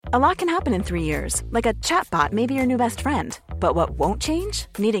A lot can happen in 3 years, like a chatbot may be your new best friend. But what won't change?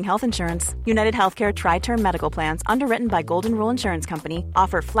 Needing health insurance. United Healthcare Tri-Term Medical Plans, underwritten by Golden Rule Insurance Company,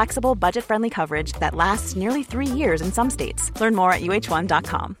 offer flexible, budget-friendly coverage that lasts nearly 3 years in some states. Learn more at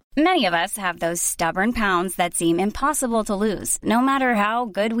uh1.com. Many of us have those stubborn pounds that seem impossible to lose, no matter how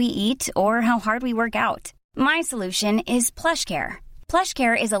good we eat or how hard we work out. My solution is PlushCare.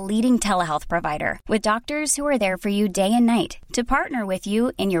 PlushCare is a leading telehealth provider with doctors who are there for you day and night to partner with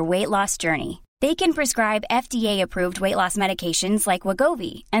you in your weight loss journey. They can prescribe FDA-approved weight loss medications like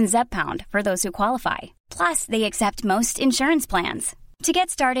Wegovy and Zepbound for those who qualify. Plus, they accept most insurance plans. To get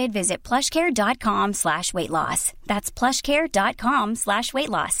started, visit plushcare.com/weightloss. That's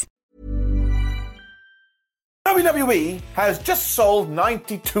plushcare.com/weightloss. WWE has just sold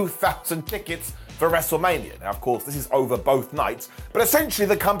 92,000 tickets for WrestleMania. Now, of course, this is over both nights, but essentially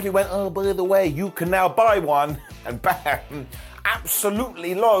the company went, oh, by the way, you can now buy one, and bam,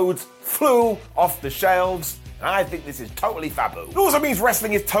 absolutely loads flew off the shelves. And I think this is totally fabulous. It also means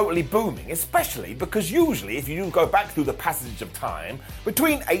wrestling is totally booming, especially because usually if you do go back through the passage of time,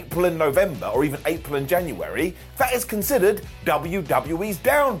 between April and November, or even April and January, that is considered WWE's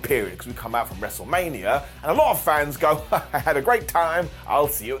down period, because we come out from WrestleMania, and a lot of fans go, I had a great time, I'll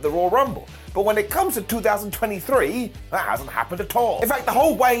see you at the Royal Rumble. But when it comes to 2023, that hasn't happened at all. In fact, the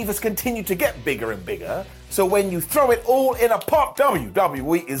whole wave has continued to get bigger and bigger. So when you throw it all in a pot,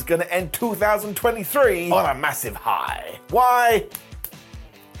 WWE is going to end 2023 on a massive high. Why?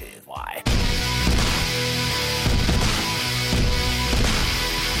 Here's why.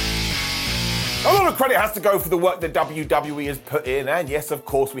 A lot of credit has to go for the work that WWE has put in, and yes, of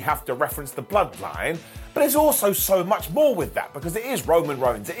course, we have to reference the bloodline, but there's also so much more with that, because it is Roman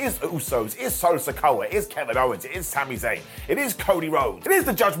Reigns, it is Usos, it is Solo Sikoa, it is Kevin Owens, it is Sami Zayn, it is Cody Rhodes, it is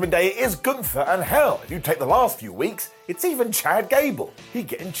the Judgment Day, it is Gunther, and hell, if you take the last few weeks, it's even Chad Gable. He's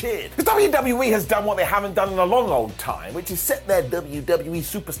getting cheered. Because WWE has done what they haven't done in a long, long time, which is set their WWE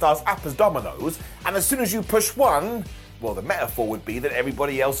superstars up as dominoes, and as soon as you push one, well, the metaphor would be that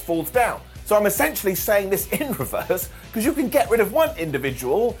everybody else falls down. So I'm essentially saying this in reverse, because you can get rid of one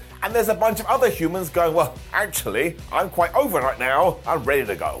individual and there's a bunch of other humans going, well, actually, I'm quite over right now, I'm ready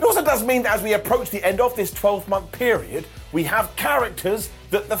to go. It also does mean that as we approach the end of this 12-month period, we have characters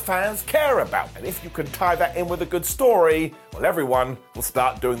that the fans care about. And if you can tie that in with a good story, well, everyone will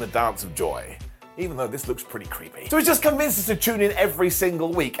start doing the dance of joy. Even though this looks pretty creepy. So it's just convinced us to tune in every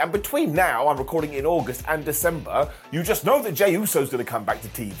single week, and between now, I'm recording in August and December, you just know that Jey Uso's going to come back to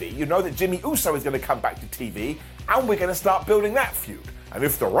TV, you know that Jimmy Uso is going to come back to TV, and we're going to start building that feud. And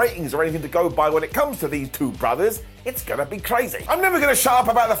if the ratings are anything to go by when it comes to these two brothers, it's going to be crazy. I'm never going to shut up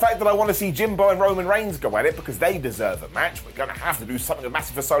about the fact that I want to see Jimbo and Roman Reigns go at it, because they deserve a match. We're going to have to do something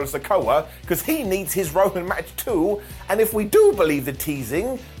massive for Solo Sikoa, because he needs his Roman match too. And if we do believe the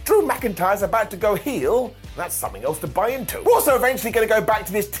teasing, Drew McIntyre's about to go heel. That's something else to buy into. We're also eventually going to go back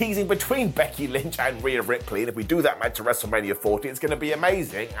to this teasing between Becky Lynch and Rhea Ripley, and if we do that match at WrestleMania 40, it's going to be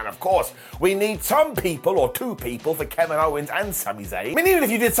amazing. And of course, we need some people, or two people, for Kevin Owens and Sami Zayn. I mean, even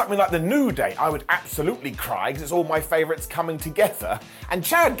if you did something like the New Day, I would absolutely cry, because it's all my favourites coming together. And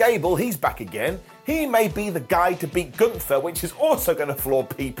Chad Gable, he's back again. He may be the guy to beat Gunther, which is also going to floor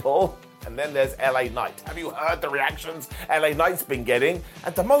people. And then there's LA Knight. Have you heard the reactions LA Knight's been getting?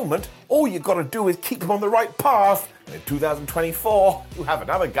 At the moment, all you've got to do is keep him on the right path. And in 2024, you have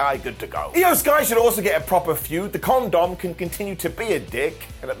another guy good to go. Io Sky should also get a proper feud. The Condom can continue to be a dick.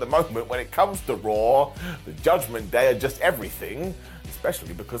 And at the moment, when it comes to Raw, the Judgment Day are just everything.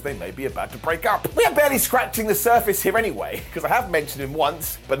 Especially because they may be about to break up. We are barely scratching the surface here anyway, because I have mentioned him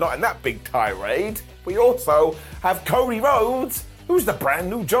once, but not in that big tirade. We also have Cody Rhodes, who's the brand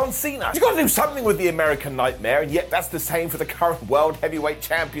new John Cena. You've got to do something with the American Nightmare, and yet that's the same for the current World Heavyweight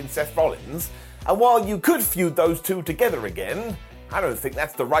Champion Seth Rollins. And while you could feud those two together again, I don't think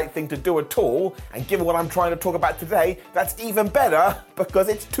that's the right thing to do at all, and given what I'm trying to talk about today, that's even better, because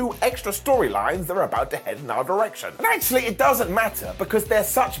it's two extra storylines that are about to head in our direction. And actually, it doesn't matter, because they're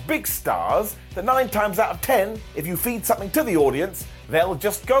such big stars that 9 times out of 10, if you feed something to the audience, they'll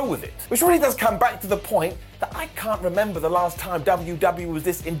just go with it. Which really does come back to the point that I can't remember the last time WWE was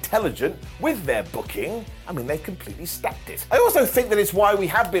this intelligent with their booking. I mean, they completely stacked it. I also think that it's why we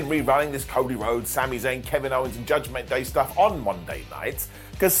have been rerunning this Cody Rhodes, Sami Zayn, Kevin Owens and Judgment Day stuff on Monday nights,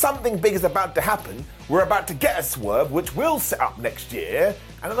 because something big is about to happen. We're about to get a swerve, which will set up next year,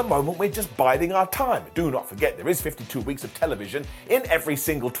 and at the moment we're just biding our time. Do not forget, there is 52 weeks of television in every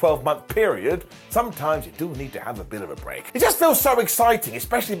single 12-month period. Sometimes you do need to have a bit of a break. It just feels so exciting,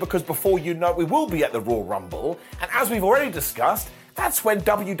 especially because before you know it, we will be at the Royal Rumble, and as we've already discussed, that's when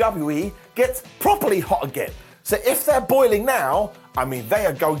WWE gets properly hot again. So if they're boiling now, I mean, they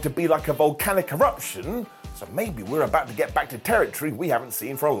are going to be like a volcanic eruption, so maybe we're about to get back to territory we haven't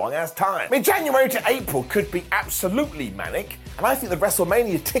seen for a long ass time. I mean, January to April could be absolutely manic, and I think the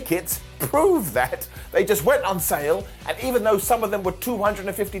WrestleMania tickets prove that. They just went on sale, and even though some of them were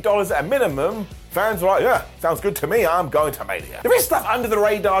 $250 at a minimum, fans were like, yeah, sounds good to me, I'm going to Mania. There is stuff under the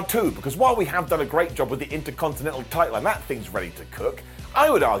radar too, because while we have done a great job with the Intercontinental title and that thing's ready to cook, I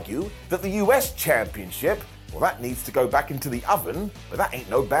would argue that the US Championship, well, that needs to go back into the oven, but that ain't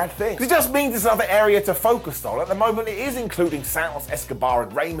no bad thing. It just means it's another area to focus on. At the moment, it is including Santos Escobar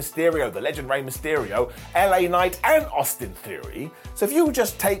and Rey Mysterio, the legend Rey Mysterio, LA Knight, and Austin Theory. So if you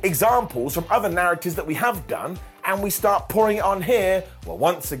just take examples from other narratives that we have done, and we start pouring it on here, well,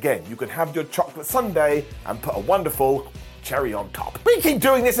 once again, you can have your chocolate sundae and put a wonderful cherry on top. We keep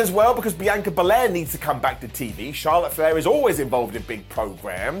doing this as well because Bianca Belair needs to come back to TV, Charlotte Flair is always involved in big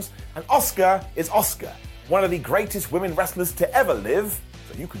programs, and Asuka is Asuka, one of the greatest women wrestlers to ever live,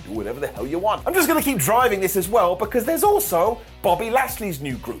 so you can do whatever the hell you want. I'm just going to keep driving this as well because there's also Bobby Lashley's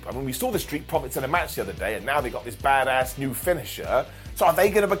new group. I mean, we saw the Street Profits in a match the other day, and now they got this badass new finisher. So are they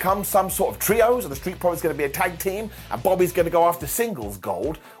going to become some sort of trios? Are the Street Profits going to be a tag team and Bobby's going to go after singles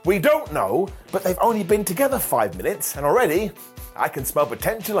gold? We don't know, but they've only been together 5 minutes and already I can smell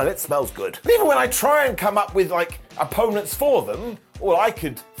potential and it smells good. But even when I try and come up with like opponents for them, all I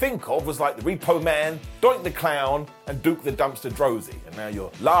could think of was like the Repo Man, Doink the Clown, and Duke the Dumpster Drozy. And now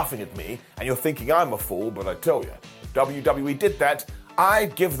you're laughing at me and you're thinking I'm a fool, but I tell you, if WWE did that,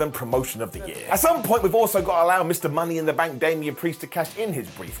 I'd give them promotion of the year. At some point, we've also got to allow Mr. Money in the Bank Damian Priest to cash in his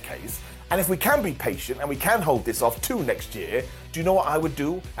briefcase. And if we can be patient and we can hold this off to next year, do you know what I would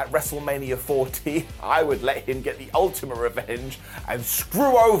do at WrestleMania 40? I would let him get the ultimate revenge and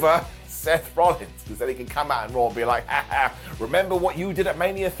screw over Seth Rollins, because then he can come out and Raw and be like, ha, remember what you did at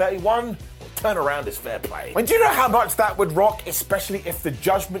Mania 31? Well, turn around is fair play. And do you know how much that would rock, especially if the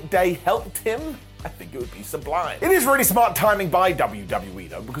Judgment Day helped him? I think it would be sublime. It is really smart timing by WWE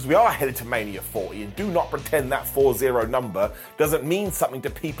though, because we are headed to Mania 40, and do not pretend that 40 number doesn't mean something to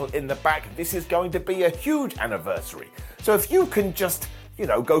people in the back. This is going to be a huge anniversary. So if you can just,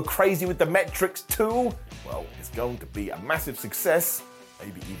 go crazy with the metrics too, well, it's going to be a massive success.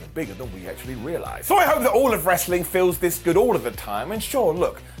 Maybe even bigger than we actually realize. So I hope that all of wrestling feels this good all of the time. And sure,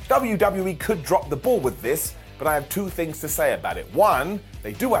 look, WWE could drop the ball with this, but I have two things to say about it. One,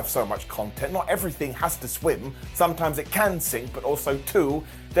 they do have so much content, not everything has to swim. Sometimes it can sink, but also two,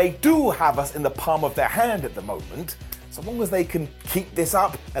 they do have us in the palm of their hand at the moment. So long as they can keep this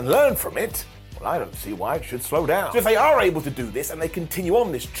up and learn from it, well, I don't see why it should slow down. So if they are able to do this and they continue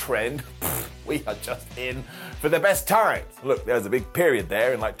on this trend, we are just in for the best times. Look, there was a big period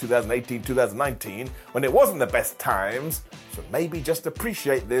there in like 2018, 2019 when it wasn't the best times. So maybe just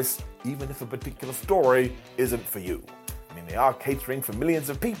appreciate this, even if a particular story isn't for you. I mean, they are catering for millions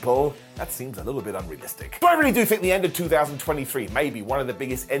of people. That seems a little bit unrealistic. But I really do think the end of 2023 may be one of the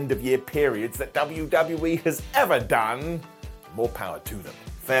biggest end-of-year periods that WWE has ever done. More power to them.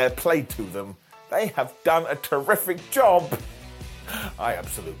 Fair play to them. They have done a terrific job. I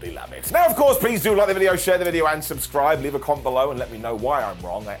absolutely love it. Now, of course, please do like the video, share the video, and subscribe. Leave a comment below and let me know why I'm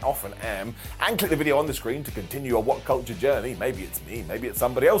wrong. I often am. And click the video on the screen to continue your What Culture journey. Maybe it's me, maybe it's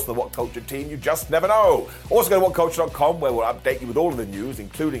somebody else in the What Culture team. You just never know. Also, go to whatculture.com where we'll update you with all of the news,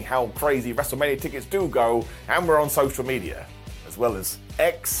 including how crazy WrestleMania tickets do go. And we're on social media, as well as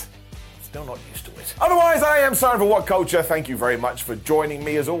X. Still not used to it. Otherwise, I am Simon for What Culture. Thank you very much for joining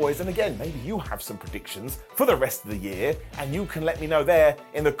me as always. And again, maybe you have some predictions for the rest of the year, and you can let me know there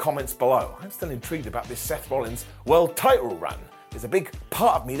in the comments below. I'm still intrigued about this Seth Rollins world title run. There's a big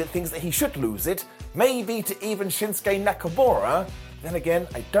part of me that thinks that he should lose it, maybe to even Shinsuke Nakamura. Then again,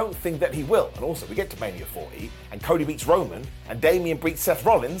 I don't think that he will. And also, we get to Mania 40, and Cody beats Roman, and Damian beats Seth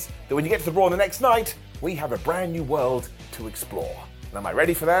Rollins, that when you get to the Raw the next night, we have a brand new world to explore. And am I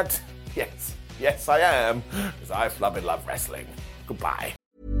ready for that? Yes, I am, because I love wrestling. Goodbye.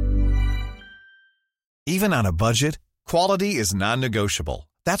 Even on a budget, quality is non-negotiable.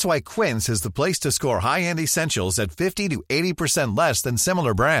 That's why Quince is the place to score high-end essentials at 50 to 80% less than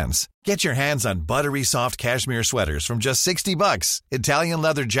similar brands. Get your hands on buttery soft cashmere sweaters from just $60, Italian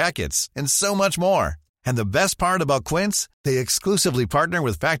leather jackets, and so much more. And the best part about Quince, they exclusively partner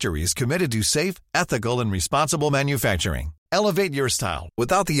with factories committed to safe, ethical, and responsible manufacturing. Elevate your style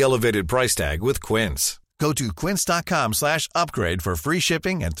without the elevated price tag with Quince. Go to quince.com/upgrade for free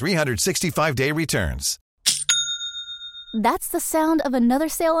shipping and 365-day returns. That's the sound of another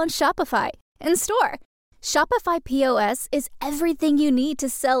sale on Shopify in store. Shopify POS is everything you need to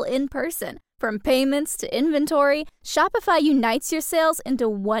sell in person. From payments to inventory, Shopify unites your sales into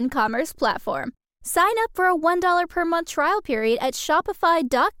one commerce platform. Sign up for a $1 per month trial period at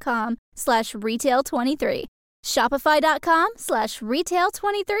shopify.com/retail23.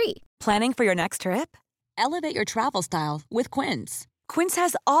 Shopify.com/retail23. Planning for your next trip? Elevate your travel style with Quince. Quince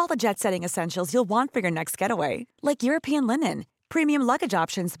has all the jet-setting essentials you'll want for your next getaway, like European linen, premium luggage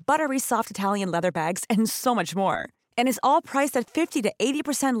options, buttery soft Italian leather bags, and so much more. And is all priced at 50 to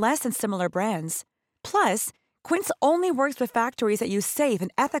 80% less than similar brands. Plus, Quince only works with factories that use safe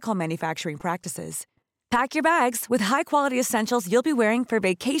and ethical manufacturing practices. Pack your bags with high-quality essentials you'll be wearing for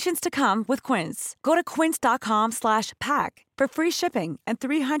vacations to come with Quince. Go to quince.com/pack for free shipping and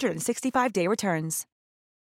 365-day returns.